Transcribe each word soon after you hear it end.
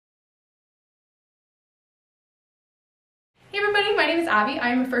everybody, my name is Abby. I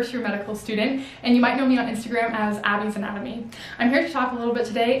am a first year medical student, and you might know me on Instagram as Abby's Anatomy. I'm here to talk a little bit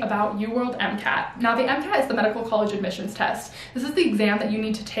today about UWorld MCAT. Now, the MCAT is the medical college admissions test. This is the exam that you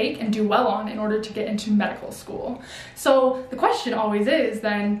need to take and do well on in order to get into medical school. So the question always is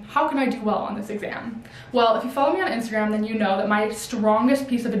then, how can I do well on this exam? Well, if you follow me on Instagram, then you know that my strongest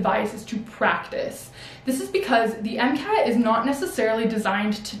piece of advice is to practice. This is because the MCAT is not necessarily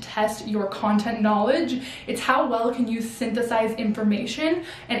designed to test your content knowledge. It's how well can you synthesize information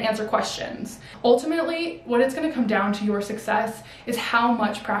and answer questions. Ultimately, what it's going to come down to your success is how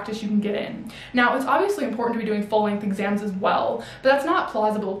much practice you can get in. Now, it's obviously important to be doing full-length exams as well, but that's not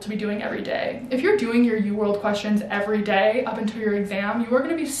plausible to be doing every day. If you're doing your UWorld questions every day up until your exam, you are going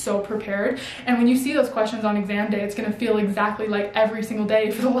to be so prepared, and when you see those questions on exam day, it's going to feel exactly like every single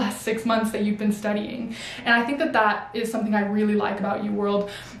day for the last 6 months that you've been studying. And I think that that is something I really like about UWorld.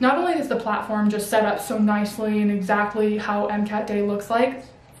 Not only is the platform just set up so nicely and exactly how MCAT day looks like,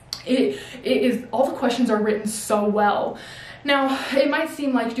 it is, all the questions are written so well. Now, it might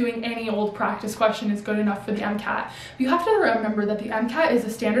seem like doing any old practice question is good enough for the MCAT. You have to remember that the MCAT is a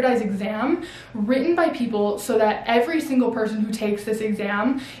standardized exam written by people so that every single person who takes this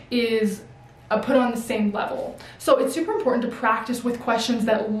exam is put on the same level. So it's super important to practice with questions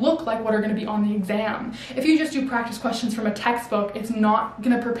that look like what are going to be on the exam. If you just do practice questions from a textbook, it's not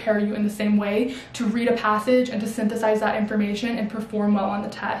going to prepare you in the same way to read a passage and to synthesize that information and perform well on the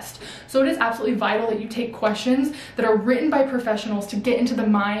test. So it is absolutely vital that you take questions that are written by professionals to get into the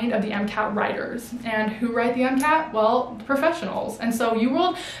mind of the MCAT writers. And who write the MCAT? Well, professionals. And so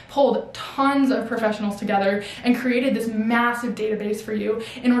UWorld pulled tons of professionals together and created this massive database for you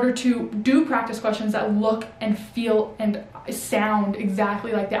in order to do practice questions that look and feel and sound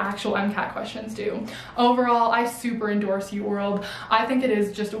exactly like the actual MCAT questions do. Overall, I super endorse UWorld. I think it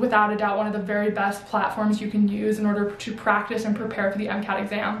is just without a doubt one of the very best platforms you can use in order to practice and prepare for the MCAT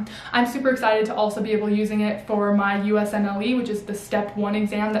exam. I'm super excited to also be able using it for my USMLE, which is the step 1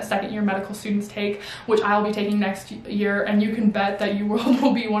 exam that second year medical students take, which I'll be taking next year, and you can bet that UWorld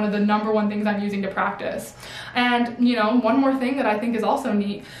will be one of the #1 things I'm using to practice. And you know, one more thing that I think is also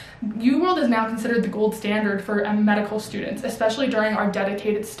neat, UWorld is now considered the gold standard for medical students, especially during our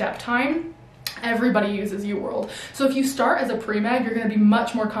dedicated step time. Everybody uses UWorld. So if you start as a pre-med, you're going to be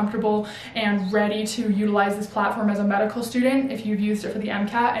much more comfortable and ready to utilize this platform as a medical student if you've used it for the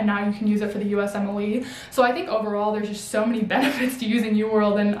MCAT, and now you can use it for the USMLE. So I think overall there's just so many benefits to using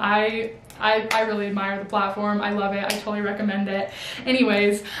UWorld, and I really admire the platform. I love it. I totally recommend it.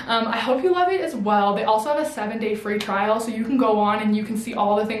 Anyways, I hope you love it as well. They also have a 7-day free trial, so you can go on and you can see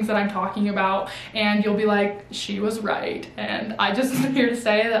all the things that I'm talking about, and you'll be like, she was right. And I just am here to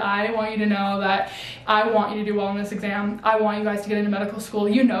say that I want you to know that I want you to do well in this exam. I want you guys to get into medical school.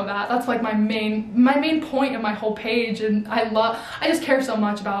 You know that. That's like my main point of my whole page, and I just care so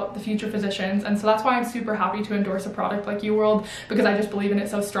much about the future physicians, and so that's why I'm super happy to endorse a product like UWorld, because I just believe in it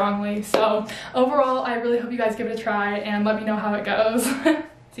so strongly. So overall, I really hope you guys give it a try and let me know how it goes.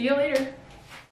 See you later.